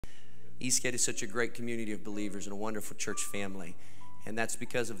Eastgate is such a great community of believers and a wonderful church family. And that's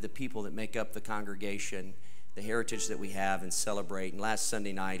because of the people that make up the congregation, the heritage that we have and celebrate. And last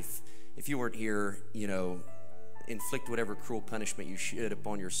Sunday night, if you weren't here, you know, inflict whatever cruel punishment you should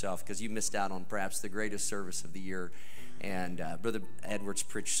upon yourself, because you missed out on perhaps the greatest service of the year. And Brother Edwards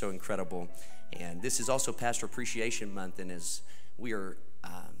preached so incredible. And this is also Pastor Appreciation Month, and as we are,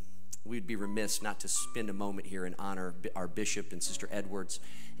 we'd be remiss not to spend a moment here and honor our bishop and Sister Edwards,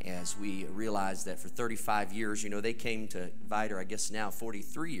 as we realize that for 35 years, you know, they came to Vidor, I guess now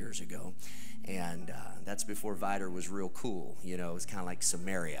 43 years ago, and that's before Vidor was real cool. You know, it was kind of like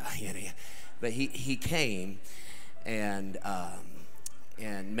Samaria, you know. But he came and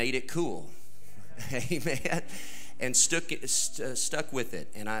made it cool, amen, and stuck with it.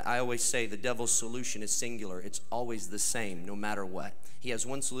 And I always say the devil's solution is singular. It's always the same, no matter what. He has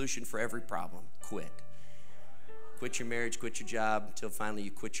one solution for every problem: quit. Quit your marriage, quit your job, until finally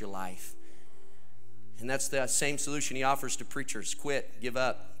you quit your life. And that's the same solution he offers to preachers: quit, give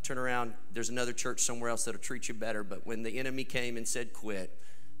up, turn around. There's another church somewhere else that'll treat you better. But when the enemy came and said quit,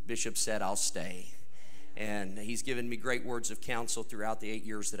 Bishop said, I'll stay. And he's given me great words of counsel throughout the 8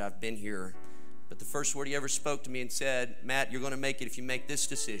 years that I've been here. But the first word he ever spoke to me and said, Matt, you're going to make it if you make this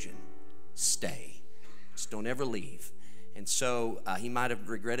decision: stay. Just don't ever leave. And so he might have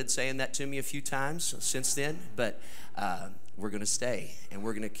regretted saying that to me a few times since then, but we're going to stay, and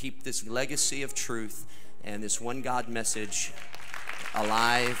we're going to keep this legacy of truth and this one God message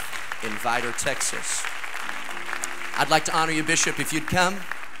alive in Vidor, Texas. I'd like to honor you, Bishop, if you'd come.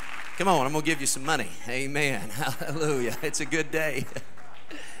 Come on, I'm going to give you some money. Amen. Hallelujah. It's a good day.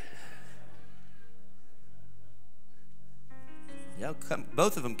 Yeah, come,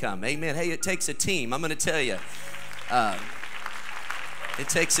 both of them come. Amen. Hey, it takes a team. I'm going to tell you. It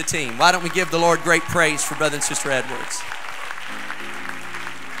takes a team. Why don't we give the Lord great praise for Brother and Sister Edwards?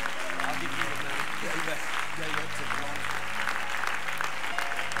 I'll give you the money. Yeah, you bet.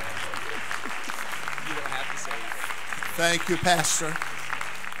 You don't have to say it. Thank you, Pastor.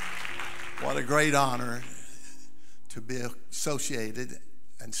 What a great honor to be associated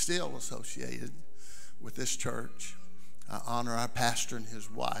and still associated with this church. I honor our pastor and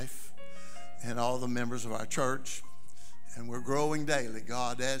his wife and all the members of our church. And we're growing daily.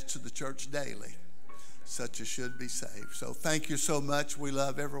 God adds to the church daily, such as should be saved. So thank you so much. We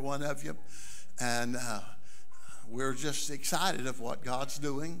love every one of you. And we're just excited of what God's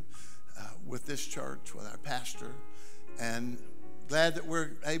doing with this church, with our pastor, and glad that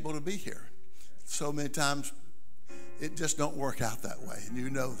we're able to be here. So many times it just don't work out that way, and you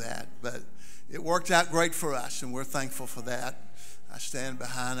know that. But it worked out great for us, and we're thankful for that. I stand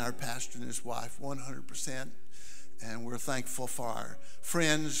behind our pastor and his wife 100%. And we're thankful for our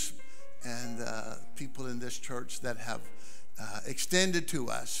friends and people in this church that have extended to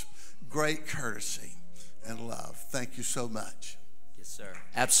us great courtesy and love. Thank you so much. Yes, sir.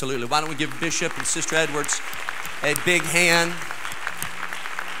 Absolutely. Why don't we give Bishop and Sister Edwards a big hand?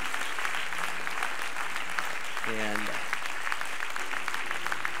 And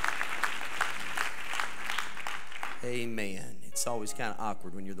amen. It's always kind of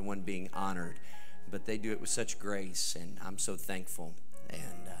awkward when you're the one being honored, but they do it with such grace, and I'm so thankful.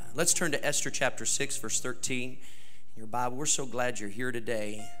 And let's turn to Esther chapter 6, verse 13. In your Bible, we're so glad you're here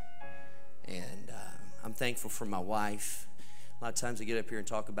today, and I'm thankful for my wife. A lot of times I get up here and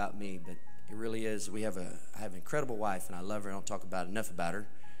talk about me, but it really is. I have an incredible wife, and I love her. I don't talk enough about her.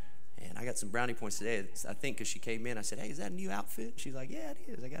 And I got some brownie points today, I think, because she came in. I said, hey, is that a new outfit? She's like, yeah, it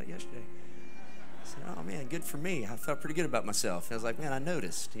is. I got it yesterday. I said, oh, man, good for me. I felt pretty good about myself. I was like, man, I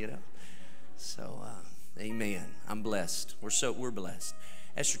noticed, you know. So, amen. I'm blessed. We're blessed.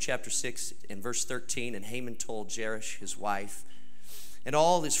 Esther chapter 6 and verse 13, and Haman told Zeresh, his wife, and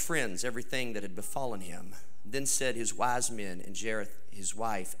all his friends everything that had befallen him. Then said his wise men and Jereth, his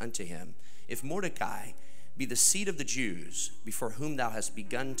wife, unto him, if Mordecai be the seed of the Jews, before whom thou hast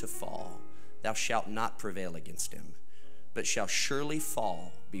begun to fall, thou shalt not prevail against him, but shall surely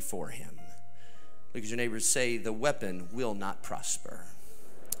fall before him. Look at your neighbors, say, the weapon will not prosper.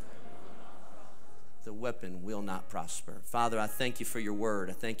 The weapon will not prosper. Father, I thank you for your word.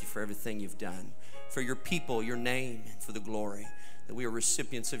 I thank you for everything you've done, for your people, your name, and for the glory, that we are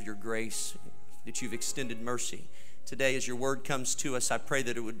recipients of your grace, that you've extended mercy. Today, as your word comes to us, I pray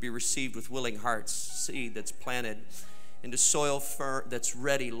that it would be received with willing hearts, seed that's planted into soil that's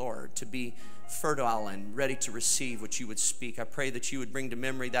ready, Lord, to be fertile and ready to receive what you would speak. I pray that you would bring to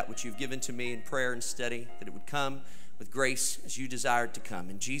memory that which you've given to me in prayer and study, that it would come with grace as you desired to come.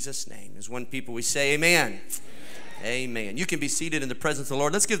 In Jesus' name, as one people, we say amen. Amen. Amen. You can be seated in the presence of the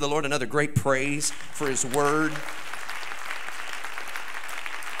Lord. Let's give the Lord another great praise for his word.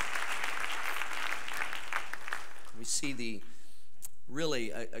 see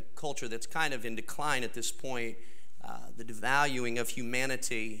really a culture that's kind of in decline at this point, the devaluing of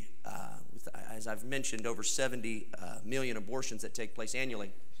humanity, as I've mentioned, over 70 million abortions that take place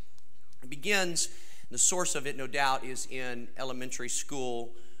annually. It begins, the source of it, no doubt, is in elementary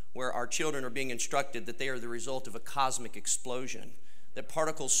school, where our children are being instructed that they are the result of a cosmic explosion, that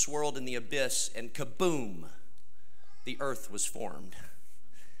particles swirled in the abyss and kaboom, the earth was formed.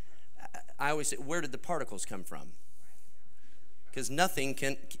 I always say, where did the particles come from? Because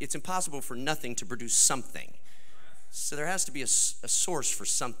it's impossible for nothing to produce something. So there has to be a source for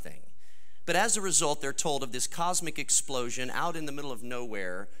something. But as a result, they're told of this cosmic explosion out in the middle of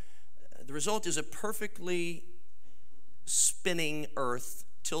nowhere. The result is a perfectly spinning earth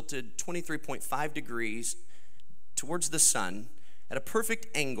tilted 23.5 degrees towards the sun at a perfect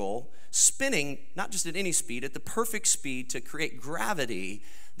angle, spinning not just at any speed, at the perfect speed to create gravity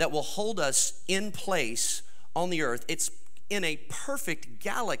that will hold us in place on the earth. It's in a perfect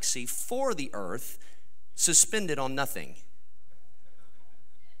galaxy for the earth, suspended on nothing.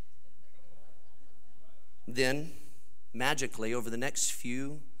 Then, magically, over the next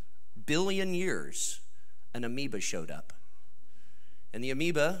few billion years, an amoeba showed up. And the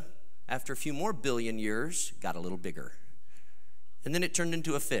amoeba, after a few more billion years, got a little bigger. And then it turned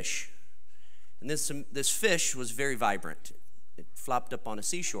into a fish. And this fish was very vibrant. It flopped up on a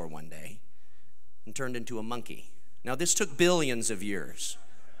seashore one day and turned into a monkey. Now, this took billions of years.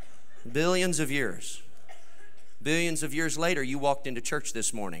 Billions of years. Billions of years later, you walked into church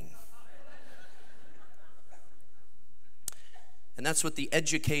this morning. And that's what the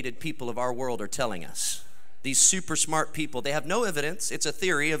educated people of our world are telling us. These super smart people, they have no evidence. It's a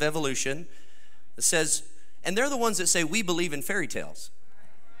theory of evolution that says, and they're the ones that say, we believe in fairy tales.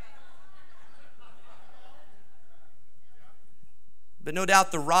 But no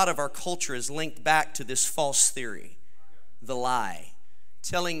doubt the rot of our culture is linked back to this false theory, the lie,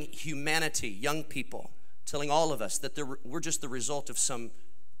 telling humanity, young people, telling all of us that we're just the result of some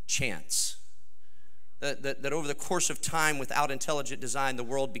chance. That over the course of time, without intelligent design, the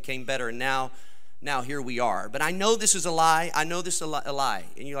world became better, and now here we are. But I know this is a lie. I know this is a lie.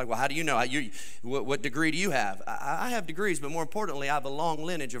 And you're like, well, how do you know? What degree do you have? I have degrees, but more importantly, I have a long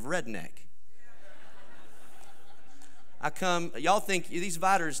lineage of redneck. Y'all think these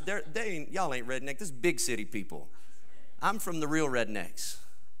Viters, y'all ain't redneck. This is big city people. I'm from the real rednecks.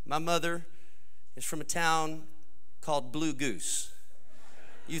 My mother is from a town called Blue Goose.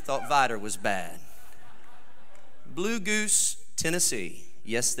 You thought Viter was bad. Blue Goose, Tennessee.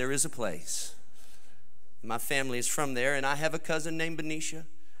 Yes, there is a place. My family is from there, and I have a cousin named Benicia.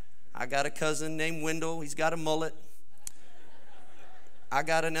 I got a cousin named Wendell. He's got a mullet. I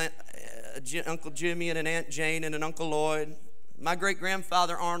got Uncle Jimmy and an Aunt Jane and an Uncle Lloyd. My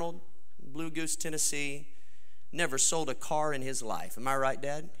great-grandfather Arnold, Blue Goose, Tennessee, never sold a car in his life. Am I right,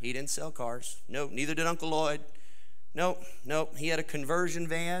 Dad? He didn't sell cars. Nope, neither did Uncle Lloyd. Nope. He had a conversion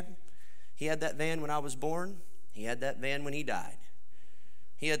van. He had that van when I was born. He had that van when he died.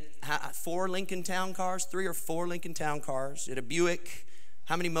 He had 4 Lincoln Town cars, 3 or 4 Lincoln Town cars. He had a Buick.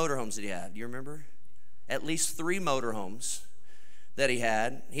 How many motorhomes did he have? Do you remember? At least 3 motorhomes that he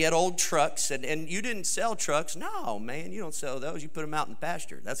had. He had old trucks, and you didn't sell trucks. No, man, you don't sell those. You put them out in the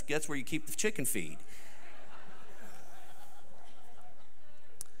pasture. That's where you keep the chicken feed.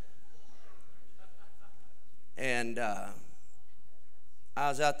 And I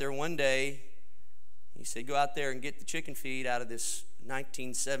was out there one day. He said, go out there and get the chicken feed out of this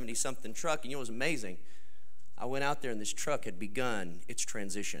 1970-something truck. And you know what was amazing? I went out there, and this truck had begun its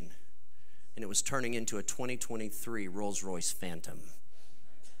transition. And it was turning into a 2023 Rolls-Royce Phantom.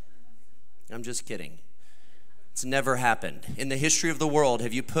 I'm just kidding. It's never happened. In the history of the world,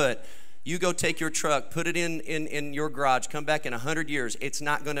 you go take your truck, put it in your garage, come back in 100 years, it's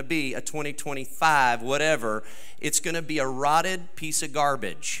not going to be a 2025 whatever. It's going to be a rotted piece of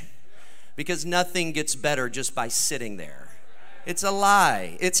garbage. Because nothing gets better just by sitting there. It's a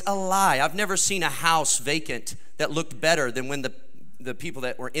lie. It's a lie. I've never seen a house vacant that looked better than when the people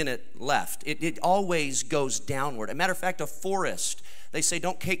that were in it left. It always goes downward. As a matter of fact, a forest, they say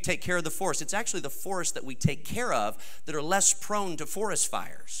don't take care of the forest. It's actually the forest that we take care of that are less prone to forest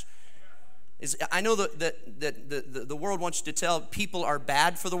fires. I know that the world wants you to tell people are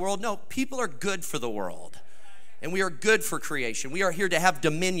bad for the world. No, people are good for the world. And we are good for creation. We are here to have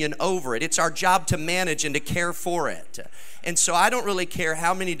dominion over it. It's our job to manage and to care for it. And so I don't really care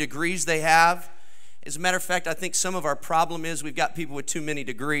how many degrees they have. As a matter of fact, I think some of our problem is we've got people with too many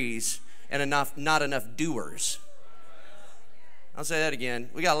degrees and not enough doers. I'll say that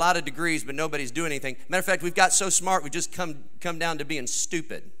again. We got a lot of degrees, but nobody's doing anything. Matter of fact, we've got so smart, we just come down to being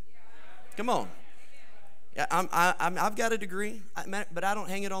stupid. Come on. I've got a degree, but I don't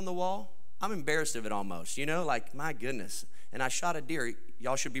hang it on the wall. I'm embarrassed of it almost, you know, like, my goodness. And I shot a deer.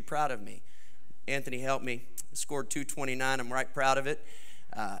 Y'all should be proud of me. Anthony helped me. I scored 229. I'm right proud of it.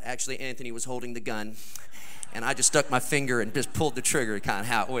 Actually, Anthony was holding the gun, and I just stuck my finger and just pulled the trigger, kind of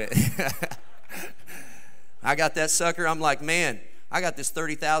how it went. I got that sucker. I'm like, man, I got this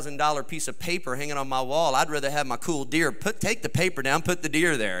 $30,000 piece of paper hanging on my wall. I'd rather have my cool deer. Take the paper down, put the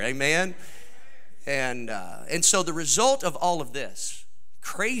deer there. Amen? And so the result of all of this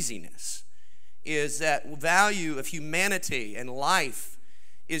craziness is that value of humanity and life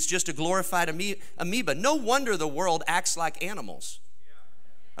is just a glorified amoeba. No wonder the world acts like animals.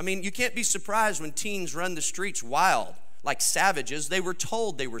 I mean, you can't be surprised when teens run the streets wild, like savages. They were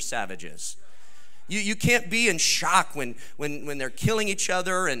told they were savages. You can't be in shock when they're killing each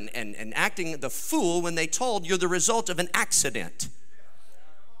other and acting the fool when they told you're the result of an accident.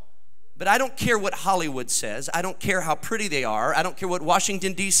 But I don't care what Hollywood says. I don't care how pretty they are. I don't care what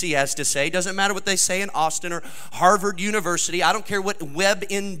Washington, D.C. has to say. It doesn't matter what they say in Austin or Harvard University. I don't care what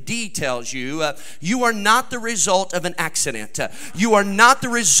WebMD tells you. You are not the result of an accident. You are not the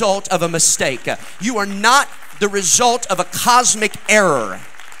result of a mistake. You are not the result of a cosmic error.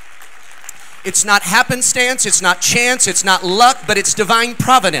 It's not happenstance, it's not chance, it's not luck, but it's divine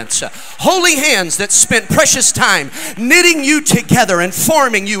providence. Holy hands that spent precious time knitting you together and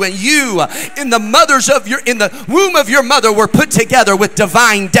forming you, and you in the womb of your mother were put together with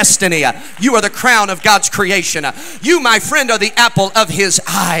divine destiny. You are the crown of God's creation. You, my friend, are the apple of his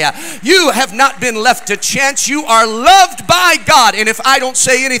eye. You have not been left to chance. You are loved by God. And if I don't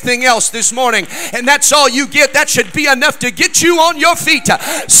say anything else this morning, and that's all you get, that should be enough to get you on your feet,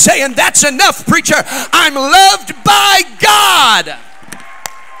 saying, that's enough, preacher. I'm loved by God.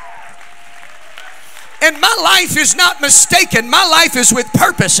 And my life is not mistaken. My life is with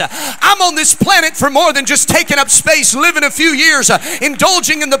purpose. I'm on this planet for more than just taking up space, living a few years,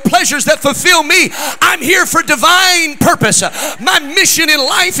 indulging in the pleasures that fulfill me. I'm here for divine purpose. My mission in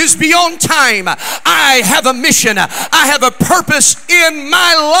life is beyond time. I have a mission. I have a purpose in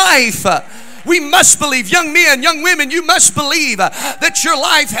my life. We must believe, young men, young women, you must believe that your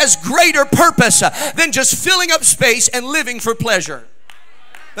life has greater purpose than just filling up space and living for pleasure.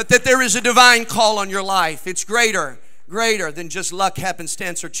 But that there is a divine call on your life. It's greater than just luck,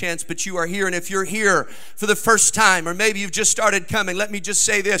 happenstance, or chance. But you are here, and if you're here for the first time, or maybe you've just started coming, let me just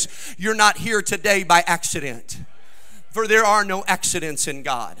say this. You're not here today by accident. For there are no accidents in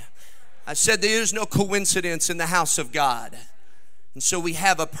God. I said there is no coincidence in the house of God. And so we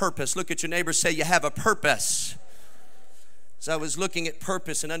have a purpose. Look at your neighbor, say, you have a purpose. As I was looking at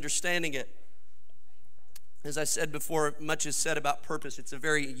purpose and understanding it, as I said before, much is said about purpose. It's a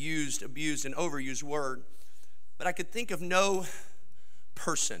very used, abused, and overused word. But I could think of no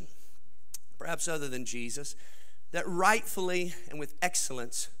person, perhaps other than Jesus, that rightfully and with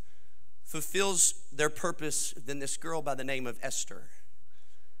excellence fulfills their purpose than this girl by the name of Esther.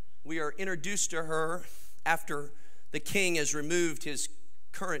 We are introduced to her after the king has removed his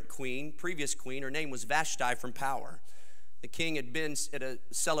current queen, previous queen. Her name was Vashti, from power. The king had been at a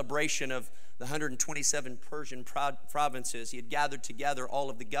celebration of the 127 Persian provinces. He had gathered together all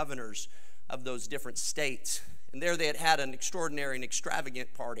of the governors of those different states. And there they had had an extraordinary and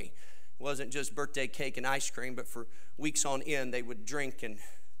extravagant party. It wasn't just birthday cake and ice cream, but for weeks on end, they would drink and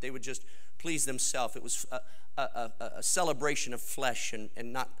they would just please themselves. It was a celebration of flesh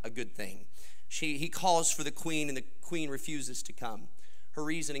and not a good thing. He calls for the queen, and the queen refuses to come. Her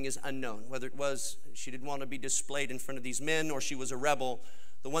reasoning is unknown. Whether it was she didn't want to be displayed in front of these men, or she was a rebel.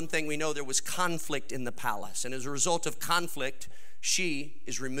 The one thing we know, there was conflict in the palace. And as a result of conflict, she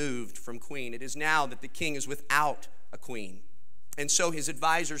is removed from queen. It is now that the king is without a queen. And so his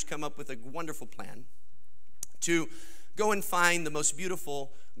advisors come up with a wonderful plan to go and find the most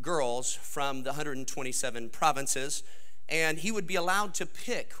beautiful girls from the 127 provinces. And he would be allowed to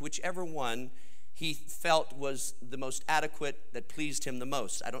pick whichever one he felt was the most adequate, that pleased him the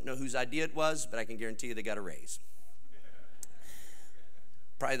most. I don't know whose idea it was, but I can guarantee you they got a raise.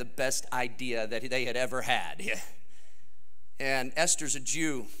 Probably the best idea that they had ever had. And Esther's a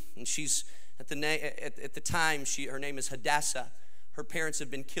Jew, and she's at the time her name is Hadassah. Her parents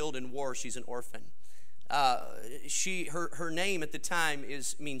have been killed in war. She's an orphan. Her name at the time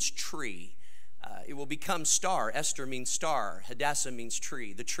means tree. It will become star. Esther means star. Hadassah means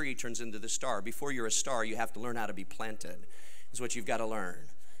tree. The tree turns into the star. Before you're a star, you have to learn how to be planted. Is what you've got to learn.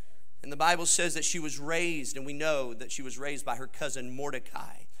 And the Bible says that she was raised, and we know that she was raised by her cousin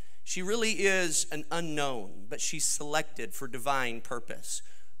Mordecai. She really is an unknown, but she's selected for divine purpose.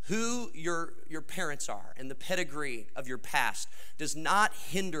 Who your parents are and the pedigree of your past does not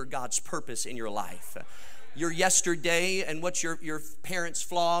hinder God's purpose in your life. Your yesterday and what your parents'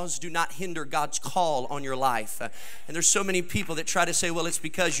 flaws do not hinder God's call on your life. And there's so many people that try to say, well, it's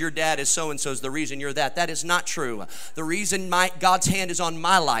because your dad is so-and-so is the reason you're that. That is not true. The reason God's hand is on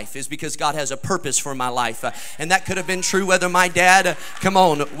my life is because God has a purpose for my life. And that could have been true whether my dad,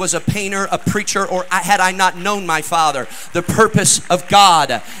 was a painter, a preacher, or had I not known my father. The purpose of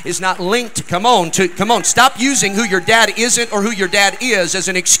God is not linked, stop using who your dad isn't or who your dad is as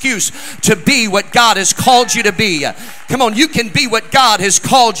an excuse to be what God has called you to be. Come on, you can be what God has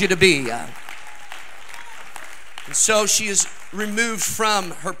called you to be. And so she is removed from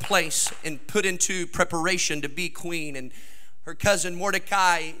her place and put into preparation to be queen. And her cousin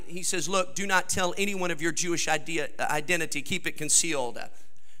Mordecai, he says, look, do not tell anyone of your Jewish identity. Keep it concealed.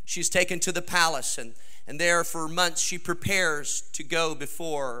 She's taken to the palace, and there for months she prepares to go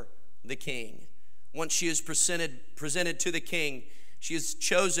before the king. Once she is presented to the king, she is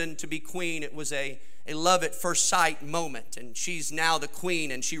chosen to be queen. It was a love at first sight moment, and she's now the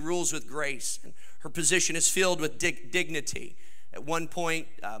queen, and she rules with grace, and her position is filled with dignity. At one point,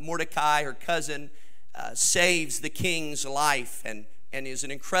 Mordecai, her cousin, saves the king's life and is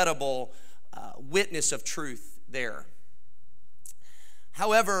an incredible witness of truth there.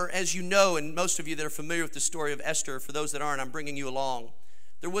 However, as you know, and most of you that are familiar with the story of Esther, for those that aren't, I'm bringing you along.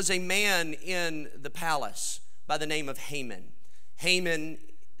 There was a man in the palace by the name of Haman. Haman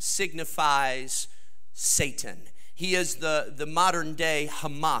signifies Satan. He is the modern day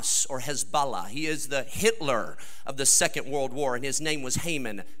Hamas or Hezbollah. He is the Hitler of the Second World War, and his name was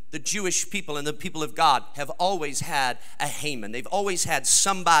Haman. The Jewish people and the people of God have always had a Haman. They've always had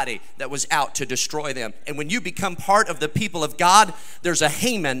somebody that was out to destroy them. And when you become part of the people of God, there's a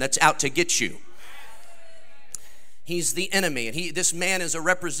Haman that's out to get you. He's the enemy, and this man is a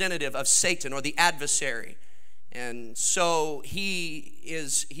representative of Satan or the adversary. And so he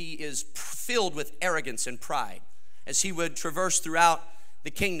is filled with arrogance and pride. As he would traverse throughout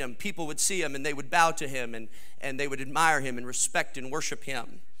the kingdom, people would see him and they would bow to him and they would admire him and respect and worship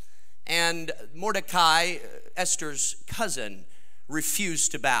him. And Mordecai, Esther's cousin,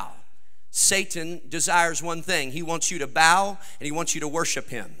 refused to bow. Satan desires one thing. He wants you to bow and he wants you to worship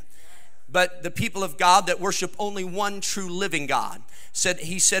him. But the people of God that worship only one true living God,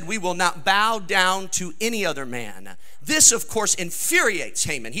 he said, we will not bow down to any other man. This, of course, infuriates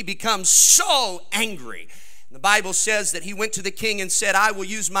Haman. He becomes so angry. The Bible says that he went to the king and said, I will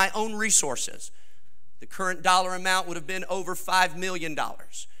use my own resources. The current dollar amount would have been over $5 million.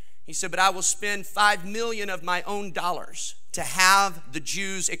 He said, but I will spend $5 million of my own dollars to have the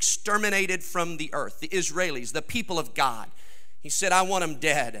Jews exterminated from the earth, the Israelis, the people of God. He said, I want them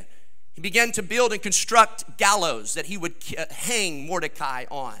dead. He began to build and construct gallows that he would hang Mordecai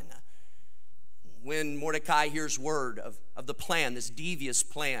on. When Mordecai hears word of the plan, this devious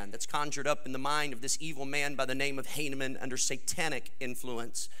plan that's conjured up in the mind of this evil man by the name of Haman under satanic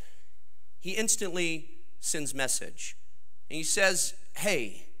influence, he instantly sends message. And he says,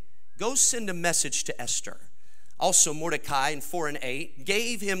 hey, go send a message to Esther. Also Mordecai in 4:8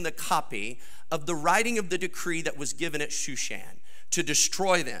 gave him the copy of the writing of the decree that was given at Shushan to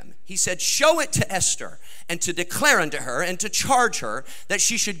destroy them. He said, show it to Esther and to declare unto her and to charge her that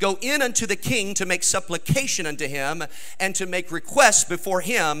she should go in unto the king to make supplication unto him and to make requests before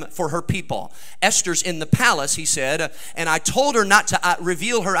him for her people. Esther's in the palace, he said, and I told her not to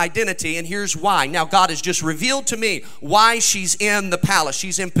reveal her identity, and here's why. Now God has just revealed to me why she's in the palace.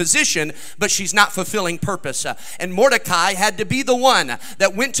 She's in position, but she's not fulfilling purpose. And Mordecai had to be the one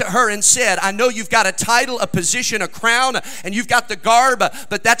that went to her and said, I know you've got a title, a position, a crown, and you've got the garb,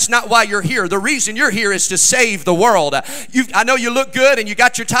 but that's not why you're here. The reason you're here is to save the world. I know you look good and you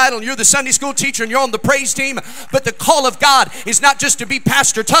got your title and you're the Sunday school teacher and you're on the praise team, but the call of God is not just to be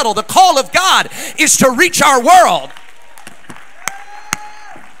Pastor Tuttle. The call of God is to reach our world.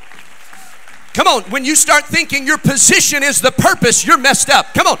 Come on, when you start thinking your position is the purpose, you're messed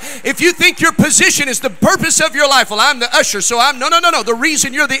up. Come on, if you think your position is the purpose of your life, well, I'm the usher, so no. The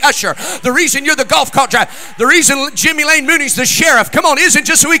reason you're the usher, the reason you're the golf cart driver, the reason Jimmy Lane Mooney's the sheriff, come on, isn't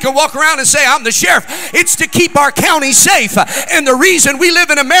just so we can walk around and say, I'm the sheriff. It's to keep our county safe. And the reason we live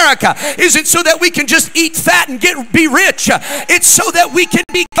in America isn't so that we can just eat fat and be rich. It's so that we can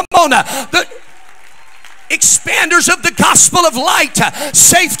be, the expanders of the gospel of light,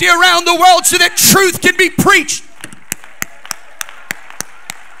 safety around the world so that truth can be preached.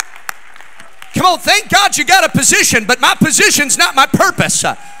 Come on, thank God you got a position, but my position's not my purpose.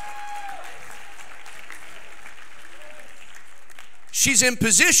 She's in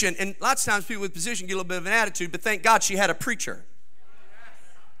position, and lots of times people with position get a little bit of an attitude, but thank God she had a preacher.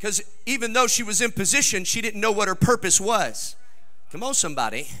 Because even though she was in position, she didn't know what her purpose was. Come on,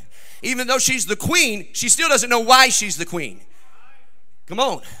 somebody. Even though she's the queen, she still doesn't know why she's the queen. Come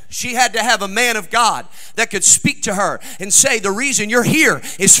on. She had to have a man of God that could speak to her and say, the reason you're here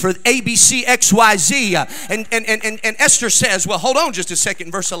is for ABC, XYZ. And Esther says, well, hold on just a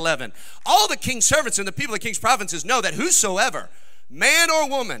second, verse 11. All the king's servants and the people of the king's provinces know that whosoever, man or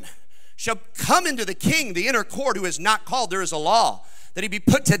woman, shall come into the king, the inner court, who is not called, there is a law, that he be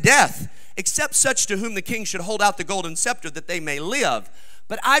put to death, except such to whom the king should hold out the golden scepter, that they may live.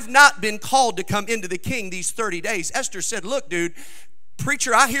 But I've not been called to come into the king these 30 days. Esther said, look, dude,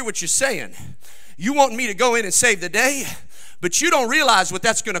 preacher, I hear what you're saying. You want me to go in and save the day, but you don't realize what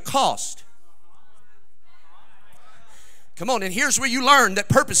that's going to cost. Come on, and here's where you learn that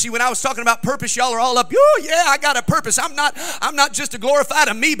purpose. See, when I was talking about purpose, y'all are all up, oh yeah, I got a purpose. I'm not just a glorified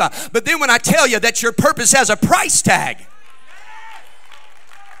amoeba. But then when I tell you that your purpose has a price tag.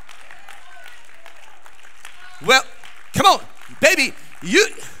 Well, come on, baby,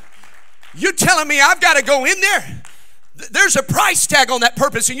 you telling me I've got to go in there? There's a price tag on that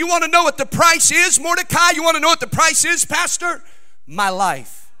purpose. And you want to know what the price is, Mordecai? You want to know what the price is, Pastor? My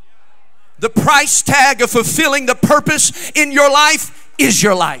life. The price tag of fulfilling the purpose in your life is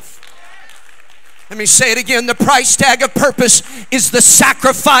your life. Let me say it again. The price tag of purpose is the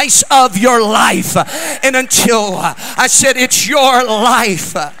sacrifice of your life. And until I said it's your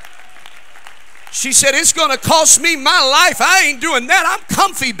life. She said, it's going to cost me my life. I ain't doing that. I'm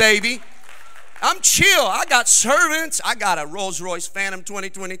comfy, baby. I'm chill. I got servants. I got a Rolls-Royce Phantom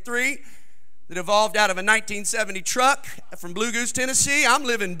 2023 that evolved out of a 1970 truck from Blue Goose, Tennessee. I'm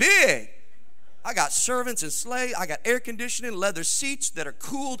living big. I got servants and slaves. I got air conditioning, leather seats that are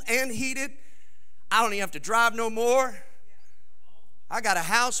cooled and heated. I don't even have to drive no more. I got a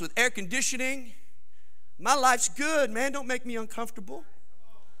house with air conditioning. My life's good, man. Don't make me uncomfortable.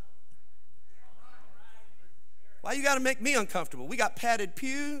 Why you got to make me uncomfortable? We got padded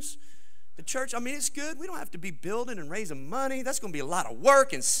pews. The church, I mean, it's good. We don't have to be building and raising money. That's going to be a lot of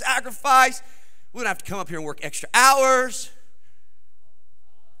work and sacrifice. We don't have to come up here and work extra hours.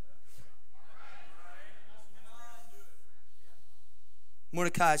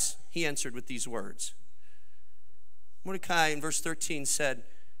 Mordecai, he answered with these words. Mordecai in verse 13 said,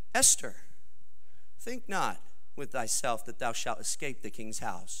 Esther, think not with thyself that thou shalt escape the king's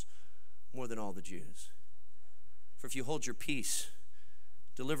house more than all the Jews. For if you hold your peace,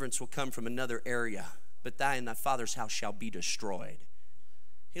 deliverance will come from another area, but thy and thy father's house shall be destroyed.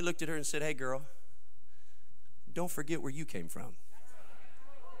 He looked at her and said, hey girl, don't forget where you came from.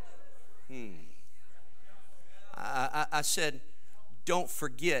 I said, don't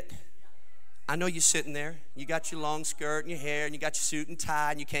forget. I know you're sitting there. You got your long skirt and your hair and you got your suit and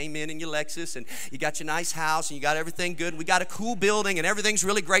tie and you came in your Lexus and you got your nice house and you got everything good. We got a cool building and everything's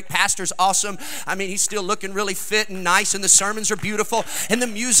really great. Pastor's awesome. I mean, he's still looking really fit and nice and the sermons are beautiful and the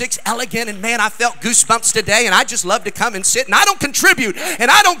music's elegant and man, I felt goosebumps today and I just love to come and sit and I don't contribute and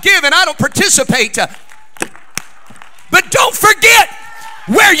I don't give and I don't participate. But don't forget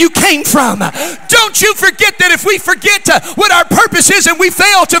where you came from. Don't you forget that if we forget what our purpose is and we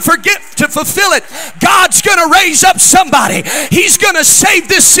fail to forget to fulfill it, God's going to raise up somebody. He's going to save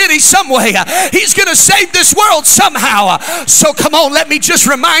this city some way. He's going to save this world somehow. So come on, let me just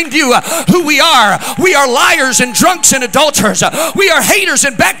remind you who we are. We are liars and drunks and adulterers. We are haters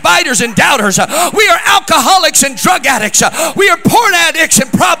and backbiters and doubters. We are alcoholics and drug addicts. We are porn addicts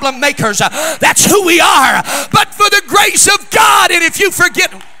and problem makers. That's who we are. But for the grace of God, and if you forget,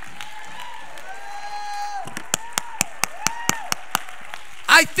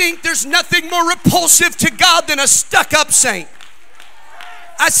 I think there's nothing more repulsive to God than a stuck-up saint.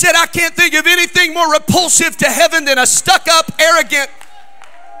 I said I can't think of anything more repulsive to heaven than a stuck-up, arrogant.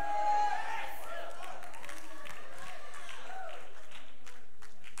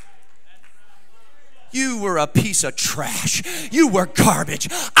 You were a piece of trash. You were garbage.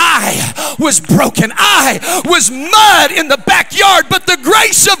 I was broken. I was mud in the backyard, but the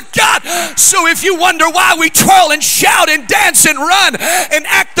grace of God. So if you wonder why we twirl and shout and dance and run and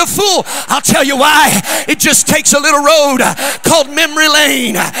act the fool, I'll tell you why. It just takes a little road called memory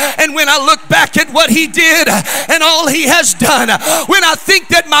lane. And when I look back at what he did and all he has done, when I think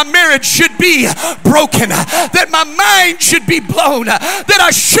that my marriage should be broken, that my mind should be blown, that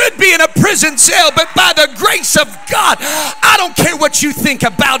I should be in a prison cell, but by the grace of God, I don't care what you think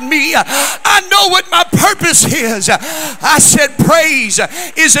about me. I know what my purpose is. I said praise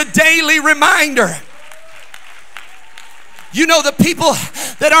is a daily reminder. You know, the people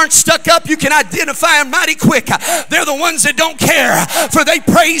that aren't stuck up, you can identify them mighty quick. They're the ones that don't care, for they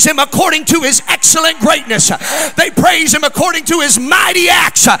praise him according to his excellent greatness. They praise him according to his mighty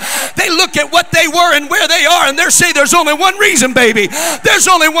acts. They look at what they were and where they are, and they say, there's only one reason, baby. There's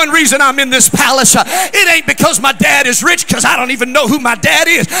only one reason I'm in this palace. It ain't because my dad is rich, because I don't even know who my dad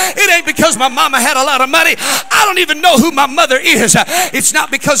is. It ain't because my mama had a lot of money. I don't even know who my mother is. It's not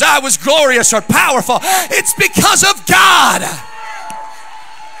because I was glorious or powerful. It's because of God.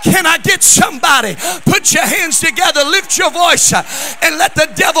 Can I get somebody? Put your hands together, lift your voice, and let the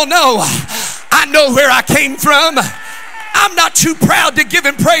devil know, I know where I came from. I'm not too proud to give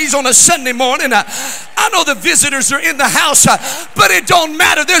him praise on a Sunday morning. I know the visitors are in the house, but it don't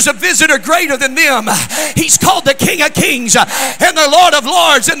matter. There's a visitor greater than them. He's called the King of Kings and the Lord of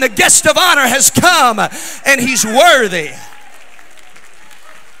Lords, and the guest of honor has come, and he's worthy.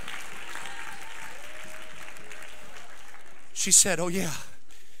 She said, oh yeah.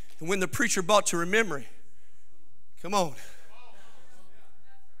 And when the preacher brought to remembering, come on.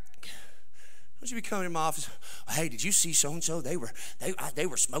 Don't you be coming in my office? Oh, hey, did you see so and so? They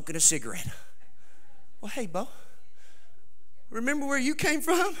were smoking a cigarette. Well, hey, Bo, remember where you came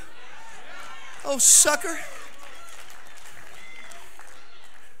from? Oh, sucker.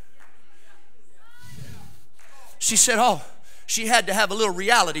 She said, oh, she had to have a little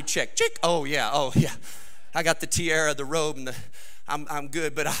reality check. Chick. Oh yeah. I got the tiara, the robe, and I'm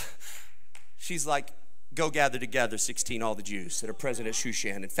good. But she's like, go gather together 16 all the Jews that are present at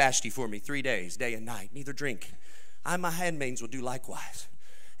Urshan, and fast ye for me 3 days, day and night, neither drink. I and my handmaids will do likewise.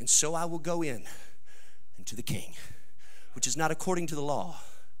 And so I will go in to the king, which is not according to the law.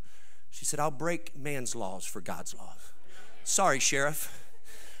 She said, I'll break man's laws for God's laws. Sorry, sheriff.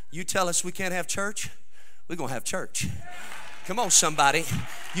 You tell us we can't have church, we're going to have church. Come on, somebody.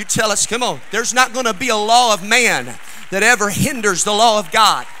 You tell us, come on. There's not going to be a law of man that ever hinders the law of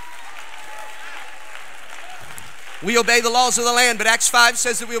God. We obey the laws of the land, but Acts 5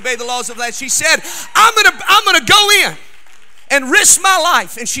 says that we obey the laws of the land. She said, I'm gonna go in and risk my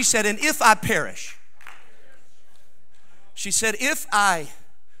life. And she said, and if I perish. She said, if I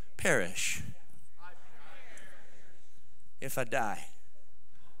perish, if I die,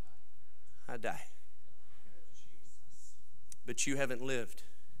 I die. But you haven't lived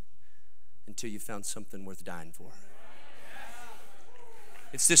until you found something worth dying for.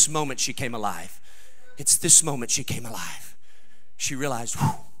 It's this moment she came alive. It's this moment she came alive. She realized,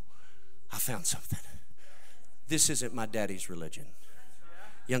 whew, I found something. This isn't my daddy's religion.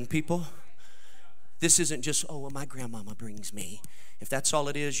 Young people, this isn't just, oh, well, my grandmama brings me. If that's all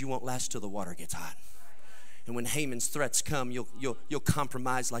it is, you won't last till the water gets hot. And when Haman's threats come, you'll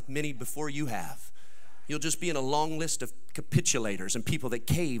compromise like many before you have. You'll just be in a long list of capitulators and people that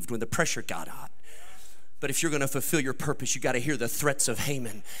caved when the pressure got hot. But if you're going to fulfill your purpose, you got to hear the threats of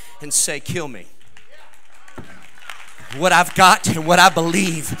Haman and say, kill me. What I've got and what I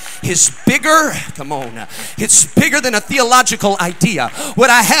believe is bigger. Come on. It's bigger than a theological idea. What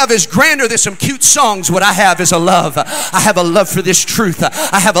I have is grander than some cute songs. What I have is a love. I have a love for this truth.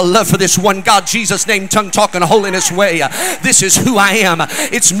 I have a love for this one God, Jesus name, tongue talking, holiness way. This is who I am.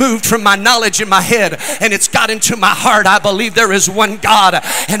 It's moved from my knowledge in my head and it's got into my heart. I believe there is one God,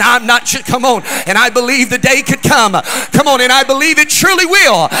 and I'm not just, come on, and I believe the day could come. Come on, and I believe it surely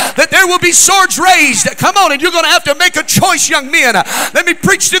will, that there will be swords raised. Come on, and you're going to have to make a choice, young men. Let me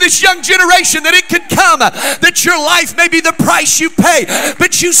preach to this young generation that it could come, that your life may be the price you pay,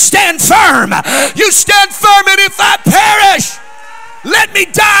 but you stand firm. You stand firm, and if I perish, let me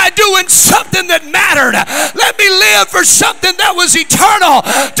die doing something that mattered. Let me live for something that was eternal.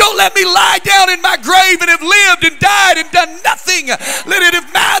 Don't let me lie down in my grave and have lived and died and done nothing. Let it have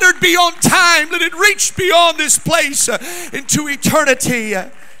mattered beyond time. Let it reach beyond this place into eternity.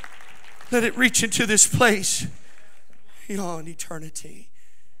 Let it reach into this place beyond eternity.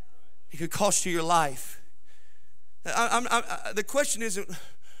 It could cost you your life. The question isn't,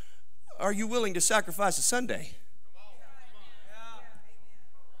 are you willing to sacrifice a Sunday?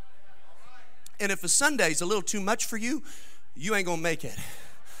 And if a Sunday is a little too much for you, you ain't gonna make it.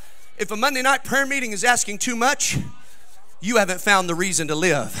 If a Monday night prayer meeting is asking too much, you haven't found the reason to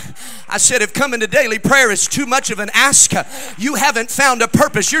live. I said, if coming to daily prayer is too much of an ask, you haven't found a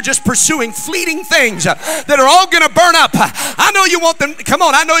purpose. You're just pursuing fleeting things that are all going to burn up. I know you want them. Come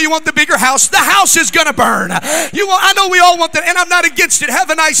on, I know you want the bigger house. The house is going to burn. I know we all want that, and I'm not against it.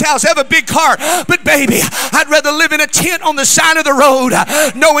 Have a nice house, have a big car. But baby, I'd rather live in a tent on the side of the road,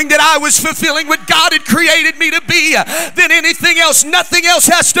 knowing that I was fulfilling what God had created me to be, than anything else. Nothing else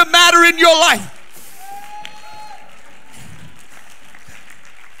has to matter in your life.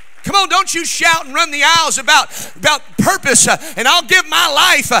 Come on, don't you shout and run the aisles about purpose and I'll give my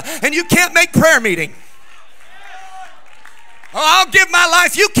life and you can't make prayer meeting. Oh, I'll give my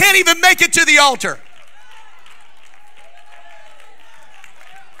life. You can't even make it to the altar.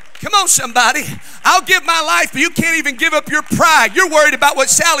 Come on, somebody. I'll give my life, but you can't even give up your pride. You're worried about what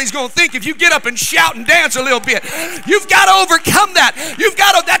Sally's going to think if you get up and shout and dance a little bit. You've got to overcome that.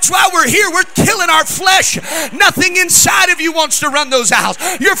 That's why we're here. We're killing our flesh. Nothing inside of you wants to run those aisles.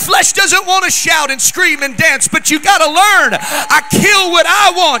 Your flesh doesn't want to shout and scream and dance, but you got to learn. I kill what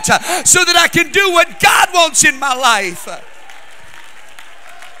I want so that I can do what God wants in my life.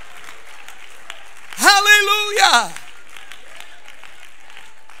 Hallelujah.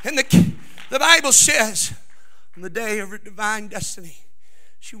 And the Bible says, on the day of her divine destiny,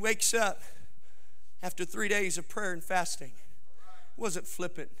 she wakes up after 3 days of prayer and fasting. It wasn't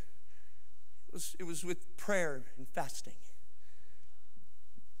flippant. It was with prayer and fasting.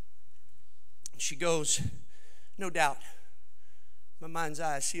 She goes, no doubt, in my mind's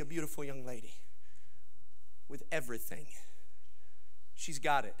eye, I see a beautiful young lady with everything. She's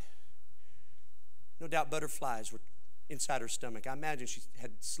got it. No doubt butterflies were inside her stomach. I imagine she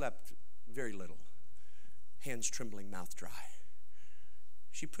had slept very little. Hands trembling, mouth dry.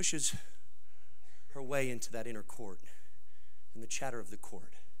 She pushes her way into that inner court, and the chatter of the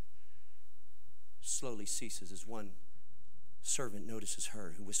court slowly ceases as one servant notices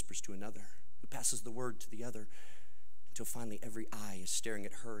her, who whispers to another, who passes the word to the other, until finally every eye is staring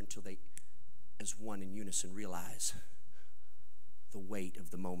at her until they, as one in unison, realize the weight of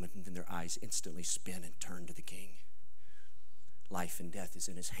the moment, and then their eyes instantly spin and turn to the king. Life and death is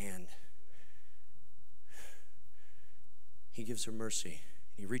in his hand. He gives her mercy.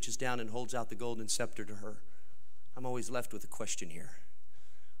 He reaches down and holds out the golden scepter to her. I'm always left with a question here.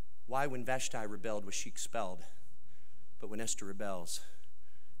 Why, when Vashti rebelled, was she expelled? But when Esther rebels,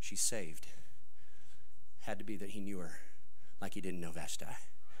 she's saved. Had to be that he knew her like he didn't know Vashti.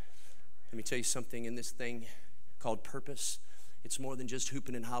 Let me tell you something, in this thing called purpose, it's more than just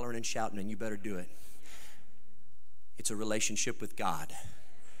hooping and hollering and shouting, and you better do it. It's a relationship with God.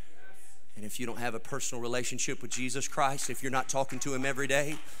 And if you don't have a personal relationship with Jesus Christ, if you're not talking to him every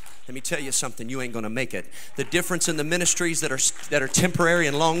day, let me tell you something, you ain't going to make it. The difference in the ministries that are temporary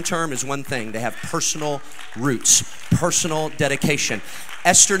and long-term is one thing. They have personal roots, personal dedication.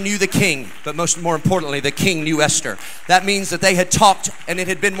 Esther knew the king, but more importantly, the king knew Esther. That means that they had talked, and it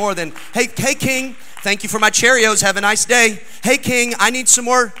had been more than, hey king, thank you for my Cheerios, have a nice day. Hey king, I need some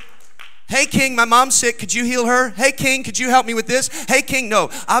more. Hey, king, my mom's sick. Could you heal her? Hey, king, could you help me with this? Hey, king, no.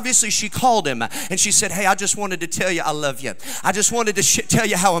 Obviously, she called him and she said, hey, I just wanted to tell you I love you. I just wanted to tell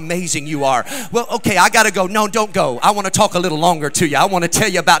you how amazing you are. Well, okay, I got to go. No, don't go. I want to talk a little longer to you. I want to tell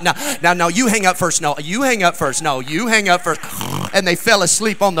you about now, you hang up first. No, you hang up first. No, you hang up first. And they fell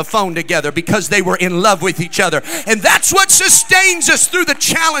asleep on the phone together because they were in love with each other. And that's what sustains us through the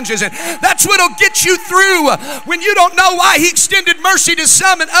challenges. And that's what'll get you through when you don't know why he extended mercy to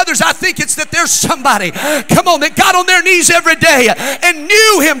some and others. I think it's that there's somebody, come on, that got on their knees every day and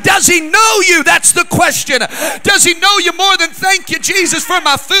knew him. Does he know you? That's the question. Does he know you more than thank you, Jesus, for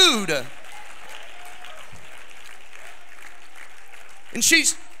my food? And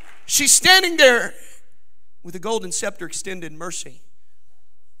she's standing there with a golden scepter extended in mercy.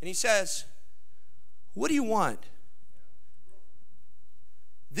 And he says, what do you want?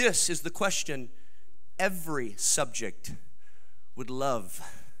 This is the question every subject would love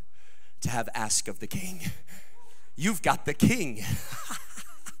to have ask of the king. You've got the king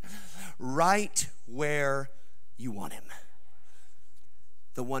right where you want him.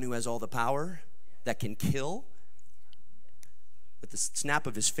 The one who has all the power, that can kill with the snap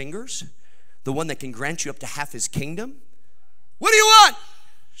of his fingers, the one that can grant you up to half his kingdom. What do you want?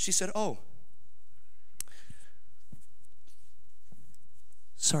 She said, oh,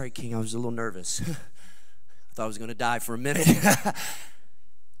 sorry, king, I was a little nervous. I thought I was going to die for a minute.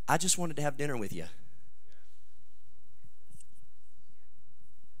 I just wanted to have dinner with you.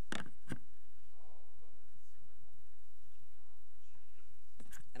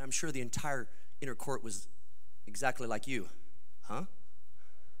 And I'm sure the entire inner court was exactly like you. Huh?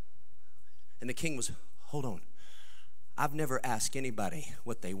 And the king was, hold on. I've never asked anybody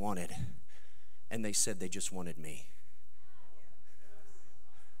what they wanted, and they said they just wanted me.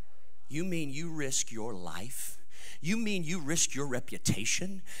 You mean you risk your life? You mean you risk your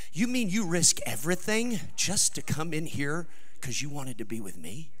reputation? You mean you risk everything just to come in here because you wanted to be with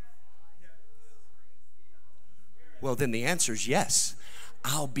me? Well, then the answer is yes.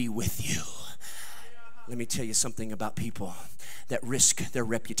 I'll be with you. Let me tell you something about people that risk their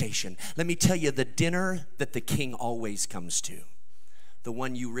reputation. Let me tell you the dinner that the king always comes to. the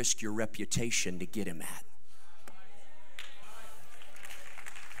one you risk your reputation to get him at.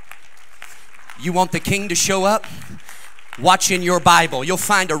 You want the king to show up? Watch in your Bible. You'll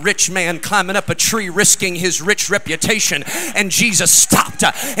find a rich man climbing up a tree risking his rich reputation, and Jesus stopped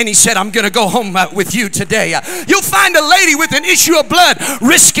and he said, I'm going to go home with you today. You'll find a lady with an issue of blood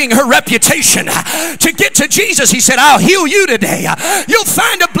risking her reputation to get to Jesus. He said, I'll heal you today. You'll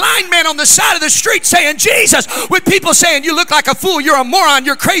find a blind man on the side of the street saying, Jesus, with people saying, you look like a fool, you're a moron,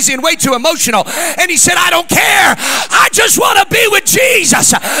 you're crazy and way too emotional. And he said, I don't care. I just want to be with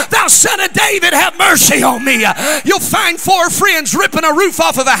Jesus. Thou son of David, have mercy on me. You'll find 4 friends ripping a roof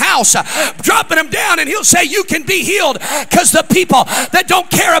off of a house, dropping them down, and he'll say, you can be healed, because the people that don't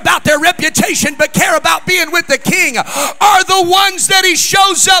care about their reputation but care about being with the king are the ones that he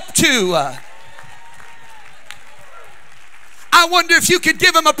shows up to. I wonder if you could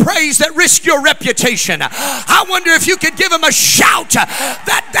give him a praise that risked your reputation. I wonder if you could give him a shout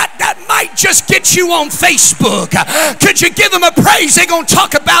that might just get you on Facebook. Could you give him a praise they're going to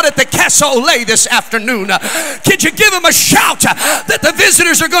talk about at the Cassoulet this afternoon? Could you give him a shout that the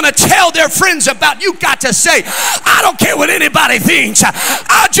visitors are going to tell their friends about? You got to say, I don't care what anybody thinks.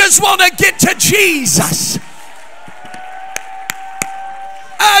 I just want to get to Jesus.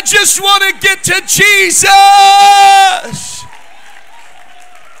 I just want to get to Jesus.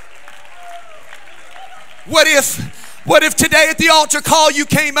 What if today at the altar call you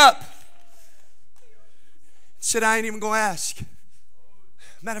came up, said, I ain't even going to ask.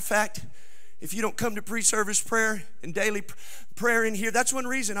 Matter of fact, if you don't come to pre-service prayer and daily prayer in here, that's one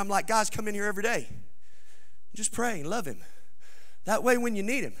reason I'm like, guys, come in here every day. Just pray and love him. That way when you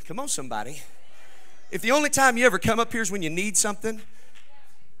need him, come on somebody. If the only time you ever come up here is when you need something,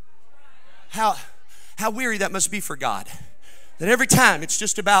 how weary that must be for God. That every time it's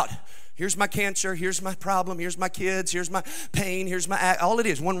just about, here's my cancer, here's my problem, here's my kids, here's my pain, here's my, all it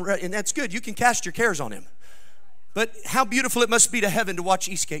is, and that's good. You can cast your cares on him. But how beautiful it must be to heaven to watch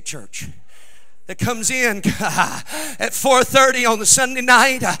Eastgate Church that comes in at 4:30 on the Sunday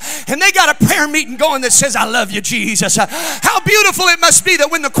night, and they got a prayer meeting going that says, I love you, Jesus. How beautiful it must be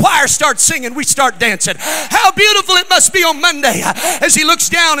that when the choir starts singing, we start dancing. How beautiful it must be on Monday as he looks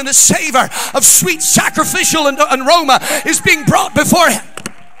down and the savor of sweet sacrificial aroma is being brought before him.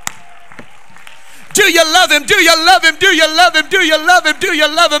 Do you love him? Do you love him? Do you love him? Do you love him? Do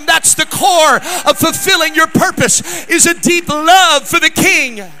you love him? That's the core of fulfilling your purpose, is a deep love for the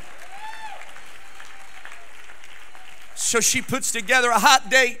king. So she puts together a hot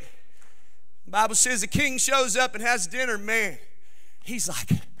date. The Bible says the king shows up and has dinner. Man, he's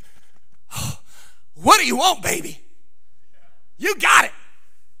like, oh, what do you want, baby? You got it.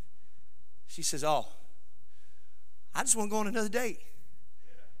 She says, oh, I just want to go on another date.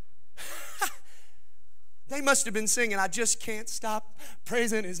 They must have been singing, I just can't stop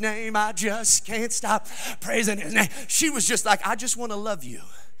praising his name. I just can't stop praising his name. She was just like, I just want to love you.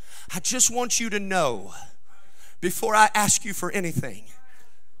 I just want you to know before I ask you for anything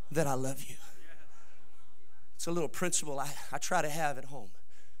that I love you. It's a little principle I try to have at home.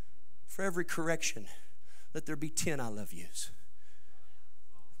 For every correction, let there be 10 I love yous.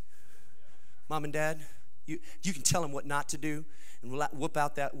 Mom and Dad, you can tell them what not to do and whoop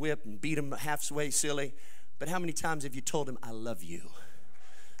out that whip and beat them halfway silly. But how many times have you told him, I love you?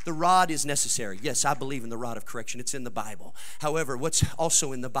 The rod is necessary. Yes, I believe in the rod of correction. It's in the Bible. However, what's